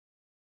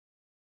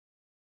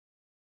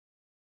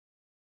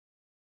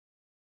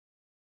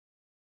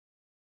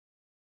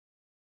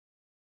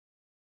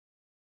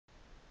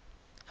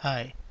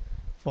Hi,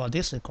 for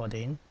this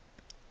recording,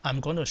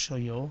 I'm going to show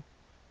you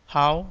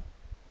how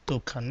to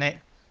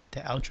connect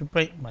the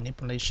algebraic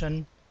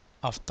manipulation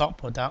of dot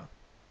product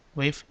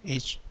with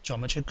its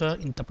geometrical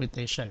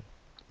interpretation.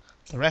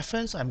 The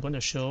reference I'm going to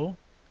show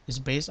is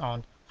based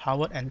on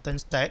Howard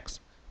Anton's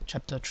text,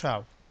 chapter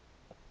 12.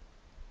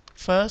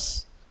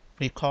 First,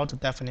 recall the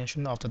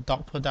definition of the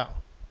dot product.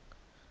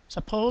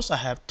 Suppose I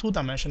have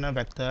two-dimensional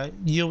vector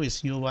u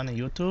is u1 and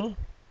u2,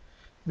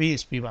 v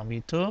is v1,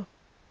 v2.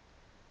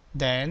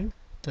 Then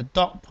the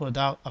dot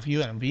product of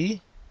u and v,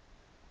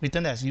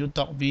 written as u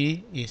dot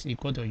v, is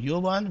equal to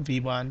u1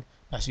 v1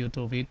 plus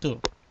u2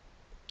 v2.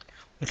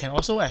 We can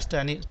also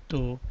extend it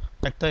to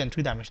vector in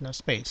three-dimensional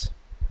space.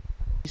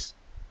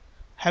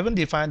 Having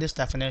defined this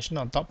definition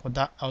of dot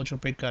product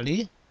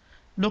algebraically,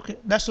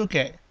 let's look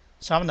at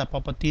some of the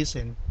properties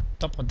in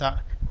dot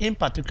product. In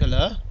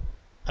particular,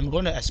 I'm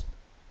going to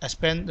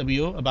expand the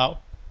view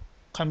about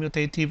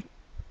commutative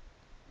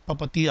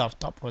property of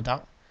dot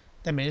product.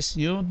 That means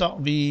u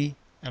dot v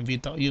and v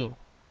dot u.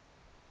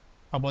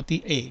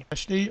 Property A,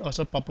 actually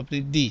also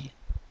property D.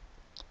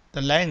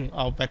 The length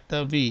of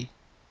vector v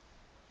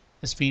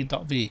is v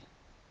dot v.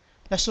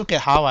 Let's look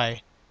at how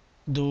I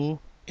do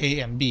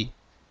A and B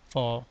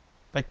for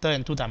vector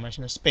in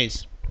two-dimensional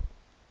space.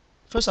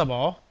 First of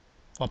all,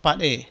 for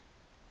part A,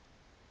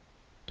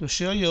 to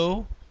show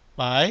you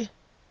why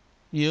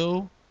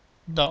u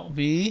dot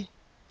v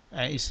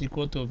is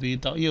equal to v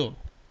dot u.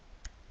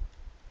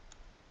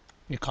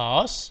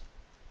 Because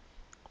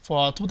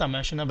for a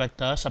two-dimensional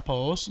vector,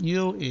 suppose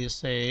u is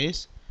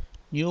says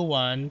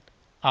u1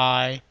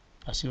 I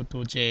plus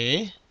u2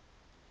 j,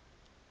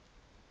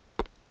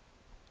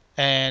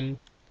 and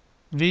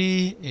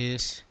v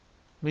is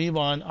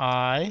v1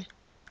 I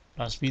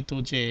plus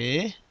v2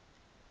 j,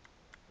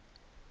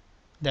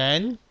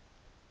 then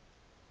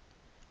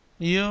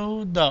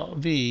u dot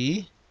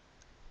v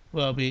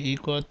will be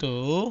equal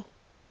to,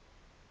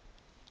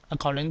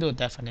 according to the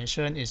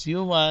definition, is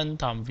u1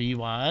 times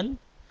v1.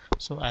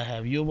 So I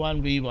have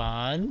u1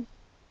 v1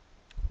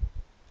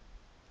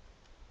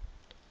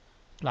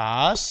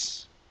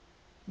 plus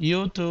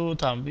u2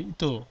 times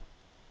v2.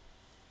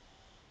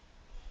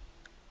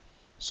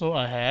 So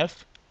I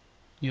have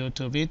u2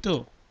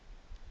 v2.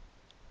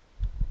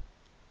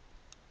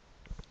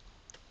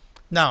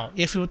 Now,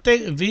 if you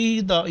take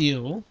v dot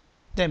u,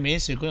 that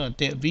means you're going to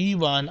take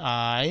v1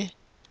 I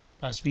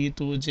plus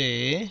v2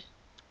 j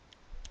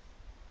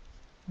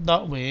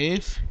dot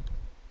with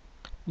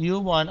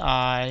u1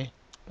 I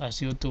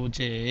plus u2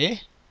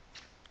 j.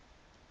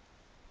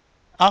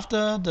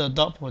 After the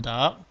dot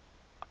product,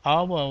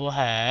 I will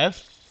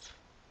have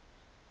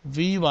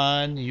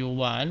v1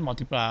 u1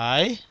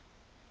 multiply,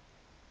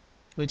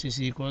 which is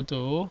equal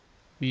to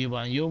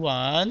v1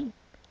 u1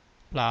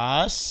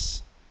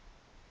 plus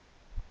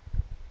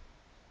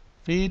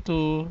v2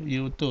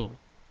 u2.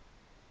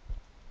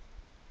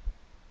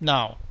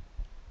 Now,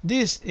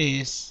 this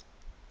is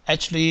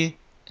actually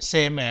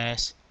same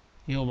as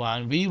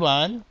u1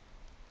 v1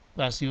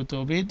 plus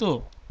u2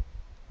 v2,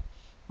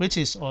 which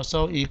is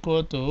also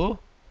equal to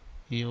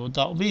u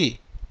dot v.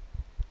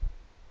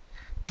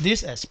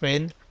 This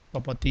explains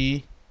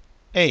property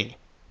A.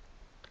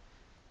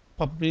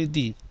 Property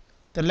D.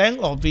 The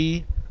length of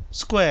v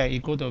square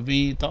equal to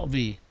v dot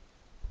v,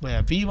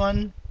 where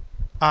v1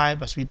 I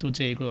plus v2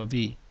 j equal to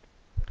v.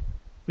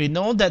 We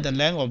know that the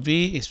length of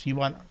v is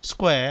v1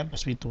 square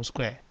plus v2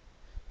 square.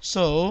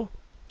 So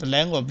the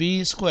length of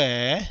v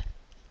square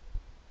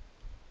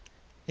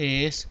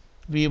is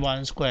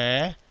v1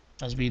 square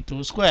plus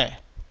v2 square.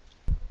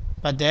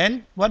 But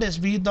then, what is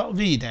v dot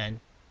v then?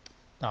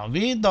 Now,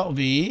 v dot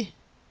v,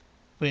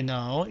 we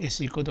know, is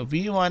equal to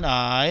v1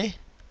 I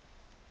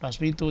plus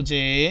v2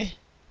 j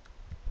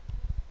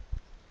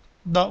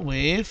dot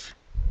with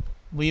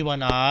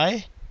v1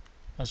 I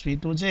plus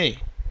v2 j.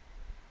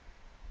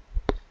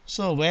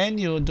 So when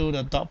you do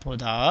the dot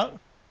product,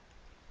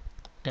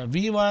 the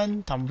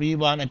v1 times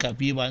v1, I get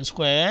v1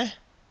 square,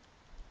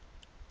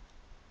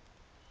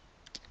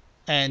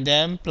 and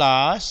then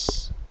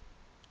plus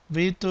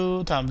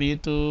v2 times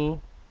v2,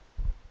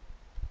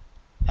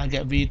 I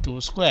get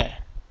v2 square.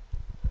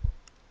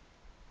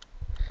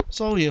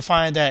 So you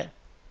find that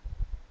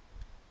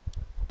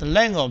the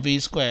length of v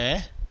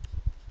square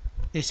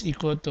is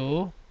equal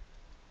to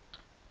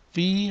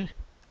v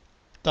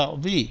dot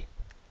v.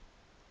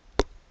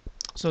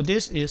 So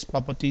this is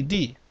property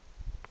D.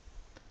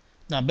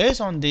 Now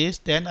based on this,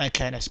 then I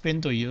can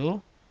explain to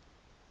you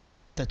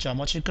the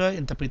geometrical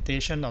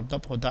interpretation of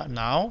dot product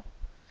now.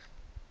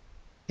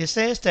 It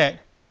says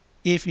that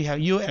if you have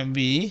u and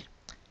v,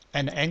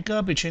 and the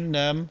angle between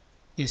them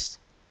is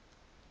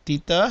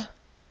theta,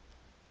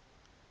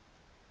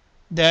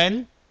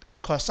 then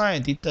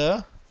cosine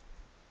theta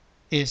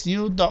is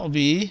u dot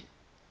v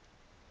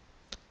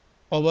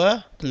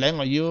over the length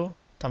of u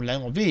times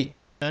length of v.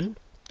 And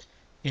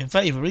in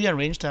fact, if we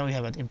rearrange them, we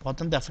have an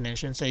important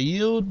definition. Say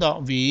u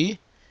dot v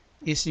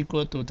is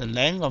equal to the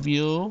length of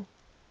u,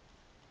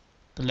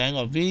 the length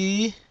of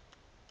v,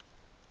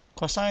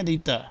 cosine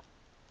theta.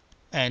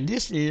 And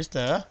this is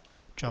the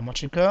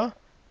geometrical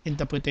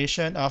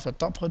interpretation of the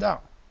dot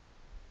product.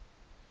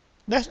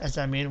 Let's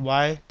examine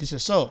why this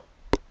is so.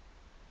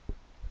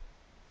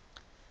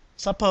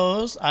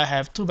 Suppose I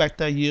have two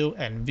vectors u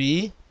and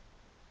v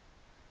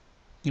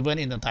given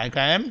in the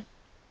diagram.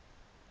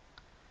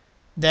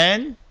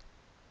 Then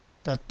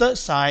the third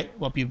side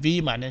will be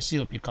v minus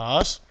u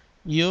because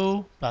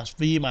u plus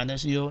v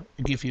minus u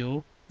give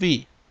you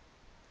v.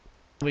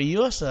 We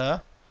use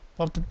a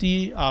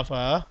property of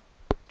a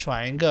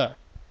triangle.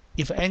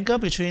 If the angle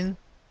between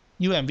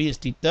u and v is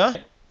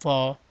theta,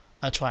 for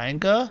a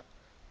triangle,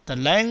 the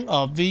length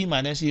of v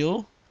minus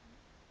u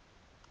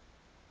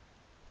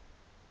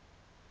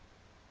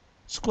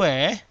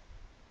square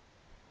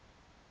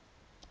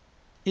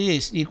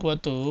is equal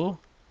to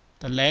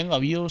the length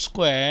of u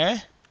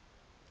square,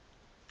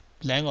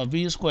 length of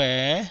v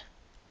square,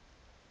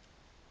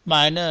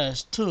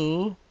 minus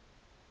 2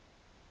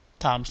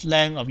 times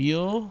length of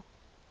u,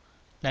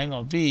 length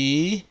of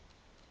v,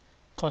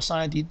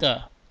 cosine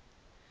theta.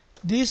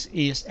 This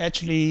is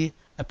actually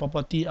a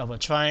property of a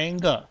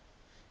triangle.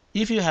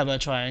 If you have a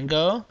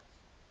triangle,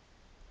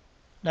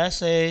 let's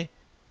say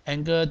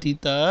angle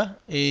theta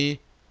A,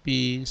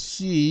 B,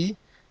 C,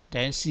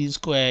 then C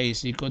square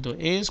is equal to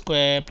A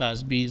square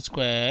plus B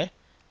square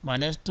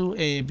minus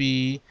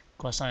 2AB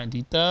cosine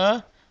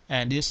theta,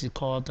 and this is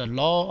called the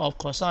law of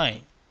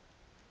cosine.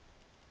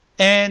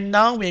 And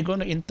now we're going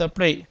to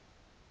interpret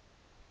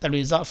the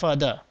result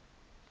further.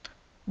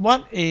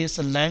 What is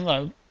the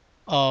length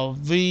of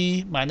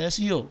v minus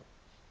u?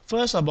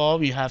 First of all,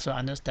 we have to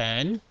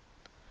understand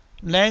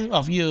length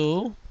of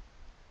u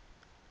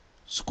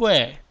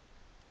square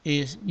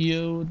is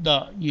u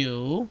dot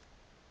u.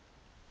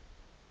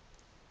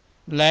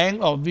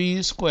 Length of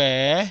v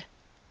square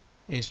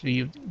is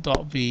v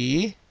dot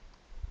v.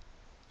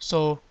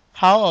 So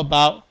how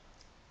about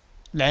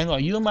length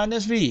of u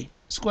minus v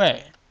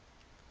square?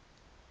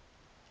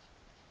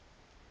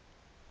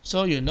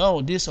 So you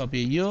know this will be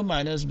u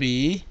minus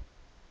v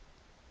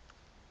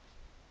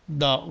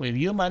dot with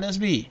u minus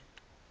v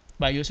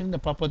by using the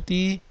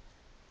property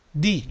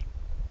d.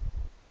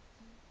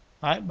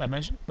 Right?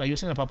 By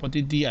using the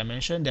property d I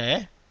mentioned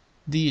there,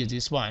 d is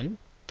this one.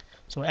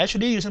 So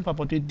actually using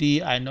property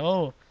d, I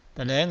know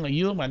the length of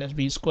u minus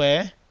v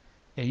square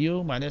is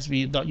u minus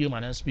v dot u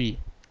minus v.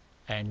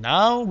 And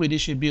now we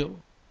distribute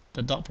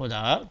the dot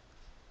product.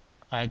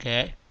 I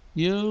get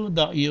u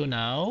dot u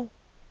now,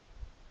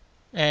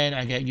 and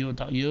I get u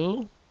dot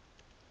u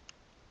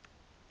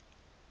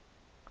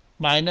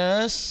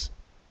minus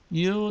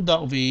u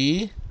dot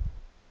v,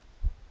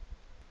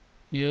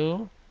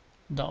 u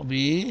dot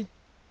v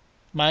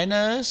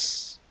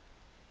minus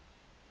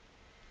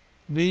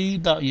v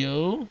dot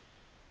u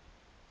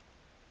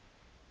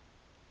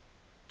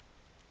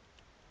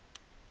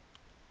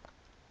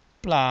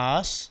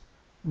plus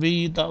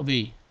v dot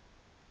v.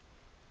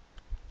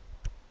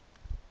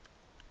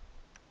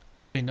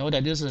 We know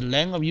that this is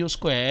length of u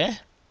square,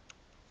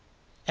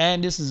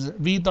 and this is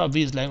v dot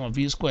v is length of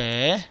v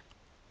square.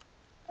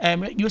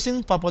 And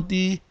using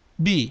property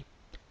b,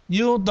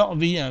 u dot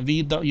v and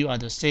v dot u are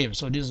the same,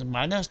 so this is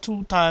minus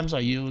 2 times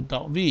of u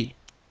dot v.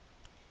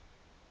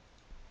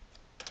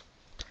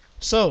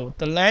 So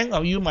the length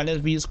of u minus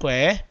v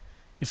square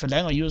is the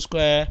length of u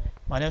square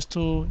minus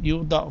 2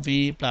 u dot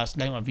v plus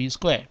length of v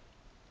square.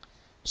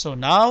 So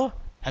now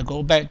I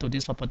go back to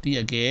this property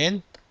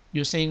again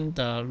using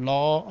the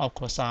law of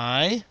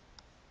cosine.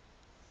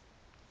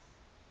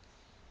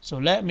 So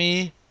let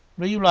me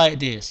rewrite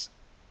this.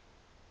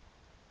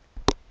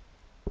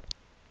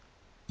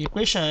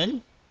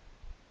 Equation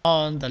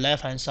on the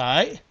left hand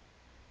side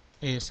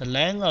is the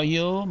length of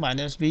u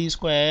minus v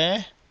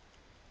square,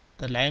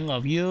 the length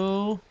of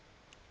u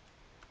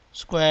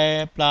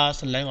square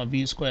plus the length of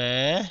v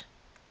square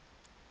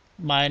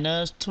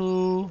minus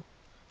 2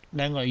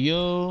 length of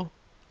u,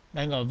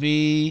 length of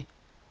v,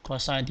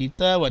 cosine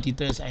theta, where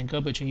theta is the angle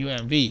between u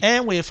and v.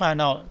 And we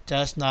find out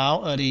just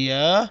now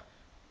earlier,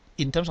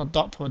 in terms of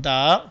dot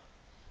product,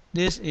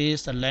 this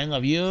is the length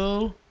of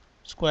u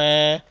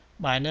square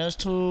minus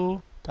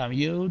 2 times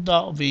u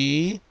dot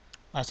v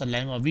as the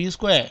length of v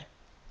square.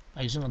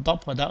 By using the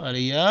dot product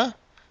earlier,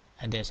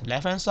 and there's the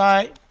left hand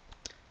side,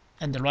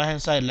 and the right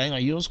hand side length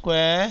of u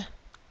square,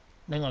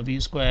 length of v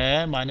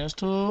square minus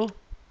 2,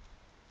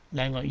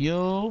 length of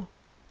u,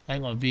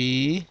 length of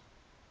v,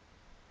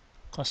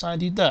 cosine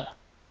theta.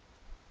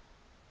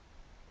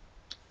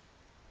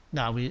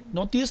 Now we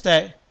notice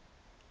that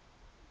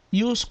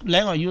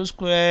length of u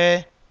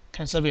square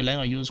cancel with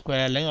length of u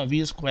square, length of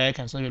v square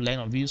cancel with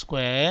length of v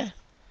square.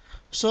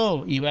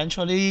 So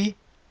eventually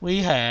we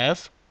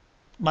have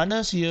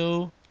minus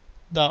u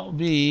dot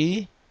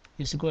v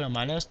is equal to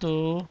minus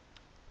 2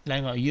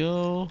 length of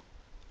u,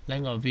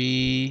 length of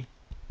v,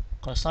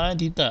 cosine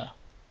theta.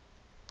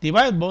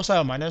 Divide both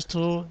sides of minus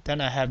 2,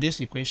 then I have this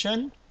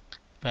equation.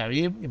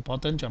 Very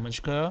important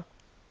geometrical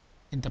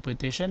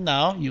interpretation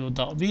now. U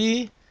dot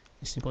v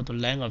is equal to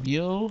length of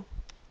u,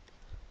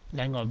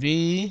 length of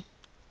v,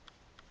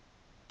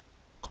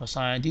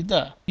 cosine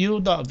theta. U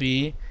dot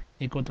v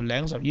equal to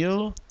length of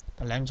u,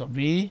 the length of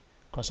v,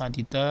 cosine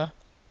theta,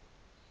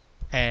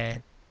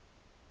 and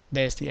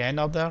That is the end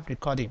of the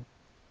recording.